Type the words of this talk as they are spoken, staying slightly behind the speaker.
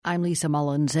I'm Lisa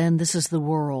Mullins, and this is The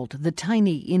World. The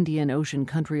tiny Indian Ocean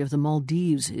country of the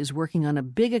Maldives is working on a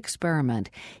big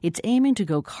experiment. It's aiming to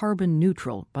go carbon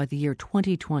neutral by the year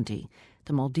 2020.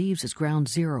 The Maldives is ground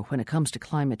zero when it comes to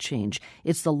climate change.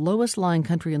 It's the lowest lying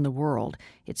country in the world.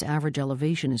 Its average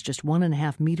elevation is just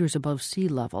 1.5 meters above sea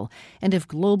level. And if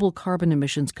global carbon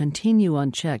emissions continue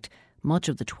unchecked, much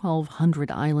of the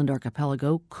 1,200-island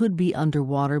archipelago could be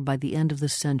underwater by the end of the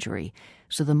century.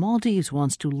 So the Maldives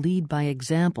wants to lead by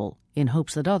example in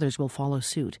hopes that others will follow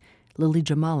suit. Lily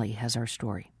Jamali has our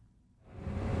story.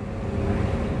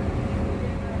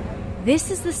 This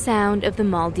is the sound of the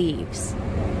Maldives.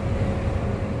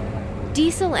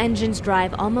 Diesel engines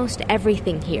drive almost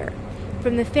everything here,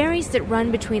 from the ferries that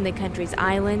run between the country's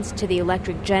islands to the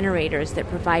electric generators that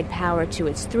provide power to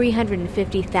its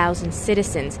 350,000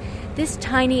 citizens. This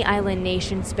tiny island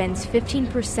nation spends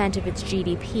 15% of its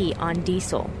GDP on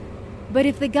diesel. But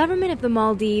if the government of the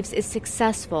Maldives is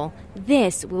successful,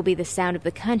 this will be the sound of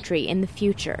the country in the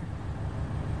future.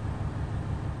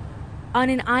 On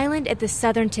an island at the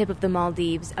southern tip of the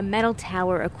Maldives, a metal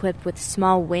tower equipped with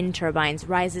small wind turbines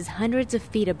rises hundreds of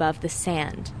feet above the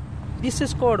sand. This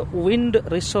is called Wind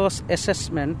Resource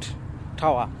Assessment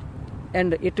Tower,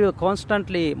 and it will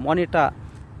constantly monitor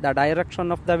the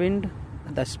direction of the wind,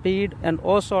 the speed, and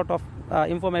all sort of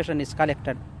information is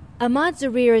collected. Ahmad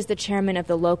Zarir is the chairman of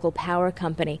the local power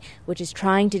company, which is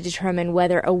trying to determine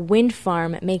whether a wind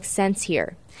farm makes sense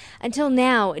here. Until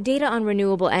now, data on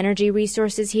renewable energy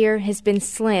resources here has been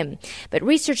slim, but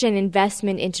research and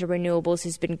investment into renewables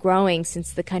has been growing since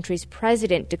the country's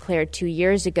president declared 2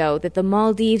 years ago that the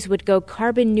Maldives would go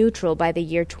carbon neutral by the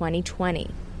year 2020.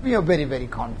 We are very, very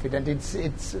confident.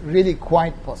 It's really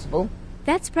quite possible.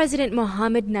 That's President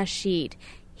Mohammed Nasheed.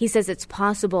 He says it's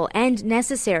possible and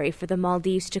necessary for the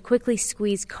Maldives to quickly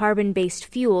squeeze carbon-based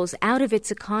fuels out of its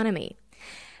economy.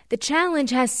 The challenge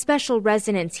has special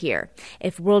resonance here.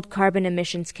 If world carbon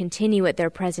emissions continue at their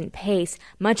present pace,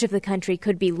 much of the country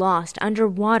could be lost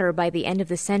underwater by the end of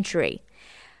the century.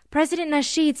 President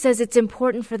Nasheed says it's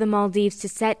important for the Maldives to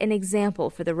set an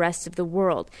example for the rest of the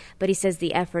world, but he says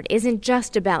the effort isn't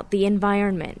just about the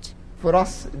environment. For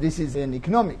us, this is an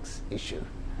economics issue.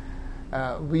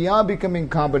 We are becoming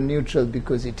carbon neutral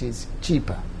because it is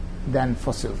cheaper than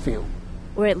fossil fuel.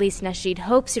 Or at least Nasheed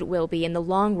hopes it will be in the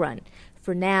long run.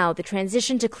 For now, the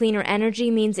transition to cleaner energy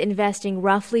means investing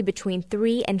roughly between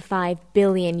 $3 and $5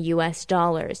 billion US.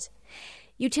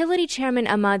 Utility Chairman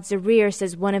Ahmad Zarir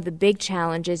says one of the big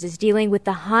challenges is dealing with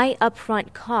the high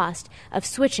upfront cost of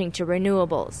switching to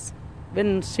renewables.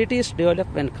 When cities develop,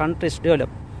 when countries develop,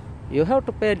 you have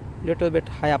to pay a little bit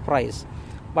higher price.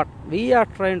 But we are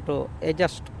trying to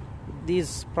adjust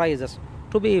these prices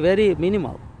to be very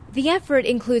minimal. The effort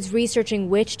includes researching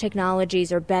which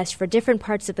technologies are best for different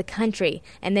parts of the country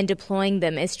and then deploying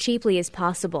them as cheaply as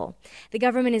possible. The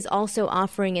government is also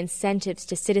offering incentives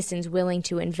to citizens willing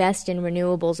to invest in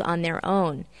renewables on their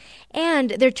own. And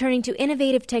they're turning to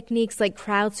innovative techniques like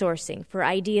crowdsourcing for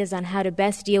ideas on how to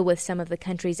best deal with some of the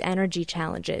country's energy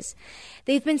challenges.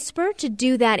 They've been spurred to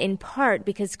do that in part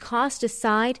because, cost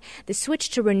aside, the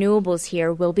switch to renewables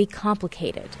here will be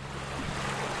complicated.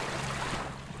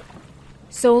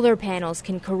 Solar panels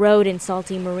can corrode in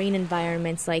salty marine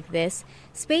environments like this,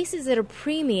 spaces at a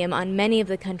premium on many of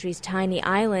the country's tiny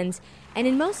islands, and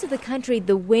in most of the country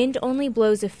the wind only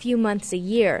blows a few months a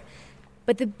year.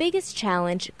 But the biggest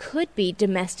challenge could be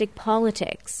domestic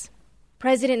politics.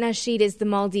 President Nasheed is the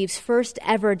Maldives' first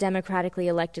ever democratically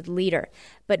elected leader,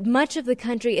 but much of the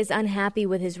country is unhappy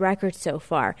with his record so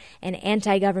far, and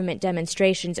anti-government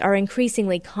demonstrations are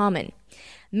increasingly common.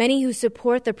 Many who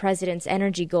support the president's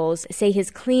energy goals say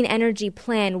his clean energy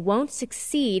plan won't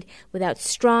succeed without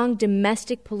strong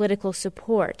domestic political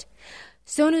support.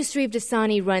 Sonu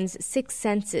Srivdasani runs Six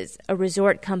Senses, a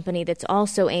resort company that's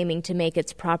also aiming to make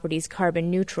its properties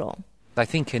carbon neutral. I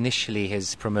think initially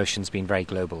his promotion's been very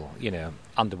global,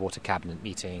 underwater cabinet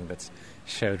meeting that's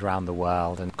showed around the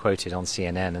world and quoted on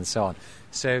CNN and so on.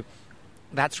 So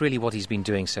that's really what he's been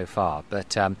doing so far,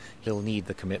 but he'll need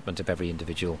the commitment of every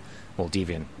individual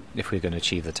Maldivian if we're going to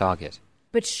achieve the target.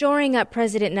 But shoring up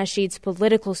President Nasheed's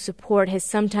political support has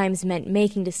sometimes meant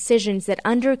making decisions that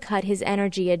undercut his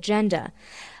energy agenda.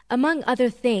 Among other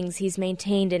things, he's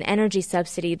maintained an energy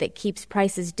subsidy that keeps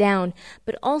prices down,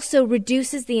 but also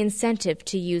reduces the incentive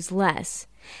to use less.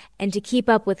 And to keep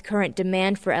up with current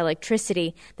demand for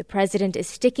electricity, the president is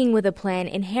sticking with a plan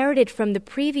inherited from the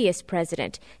previous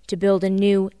president to build a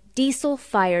new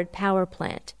diesel-fired power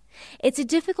plant. It's a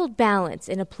difficult balance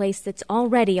in a place that's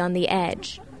already on the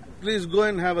edge. Please go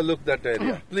and have a look at that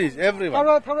area. Please,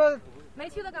 everyone.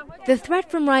 The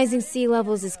threat from rising sea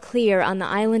levels is clear on the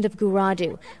island of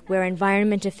Guradu, where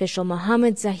environment official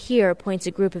Mohammed Zahir points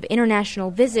a group of international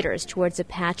visitors towards a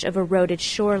patch of eroded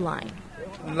shoreline.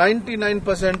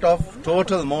 99% of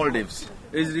total Maldives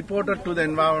is reported to the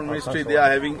Environment Ministry they are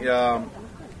having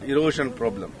erosion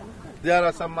problem. There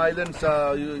are some islands,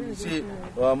 you see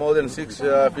more than 6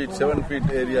 feet, 7 feet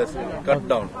areas cut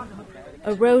down.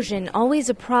 Erosion, always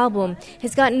a problem,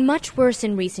 has gotten much worse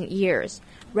in recent years.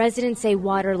 Residents say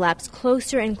water laps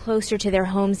closer and closer to their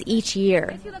homes each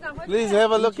year. Please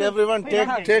have a look, everyone.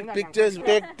 Take pictures,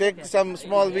 take some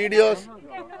small videos.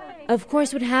 Of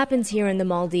course, what happens here in the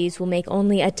Maldives will make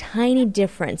only a tiny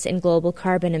difference in global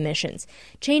carbon emissions.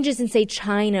 Changes in, say,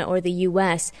 China or the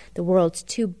U.S., the world's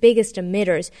two biggest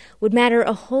emitters, would matter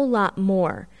a whole lot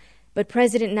more. But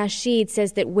President Nasheed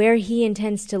says that where he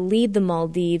intends to lead the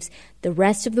Maldives, the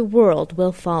rest of the world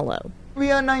will follow.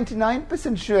 We are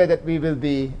 99% sure that we will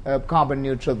be carbon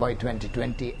neutral by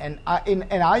 2020. And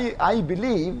I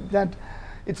believe that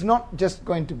it's not just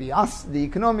going to be us. The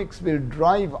economics will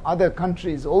drive other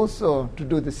countries also to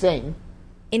do the same.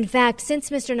 In fact, since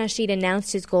Mr. Nasheed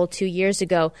announced his goal 2 years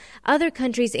ago, other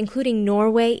countries, including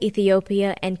Norway,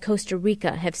 Ethiopia, and Costa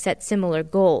Rica, have set similar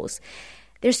goals.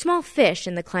 They're small fish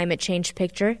in the climate change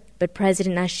picture, but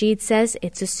President Nasheed says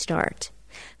it's a start.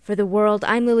 For The World,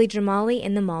 I'm Lily Jamali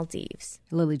in the Maldives.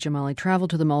 Lily Jamali traveled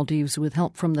to the Maldives with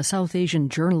help from the South Asian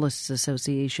Journalists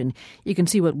Association. You can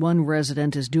see what one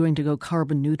resident is doing to go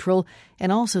carbon neutral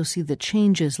and also see the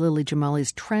changes Lily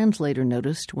Jamali's translator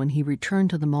noticed when he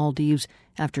returned to the Maldives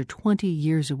after 20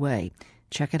 years away.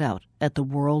 Check it out at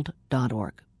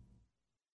theworld.org.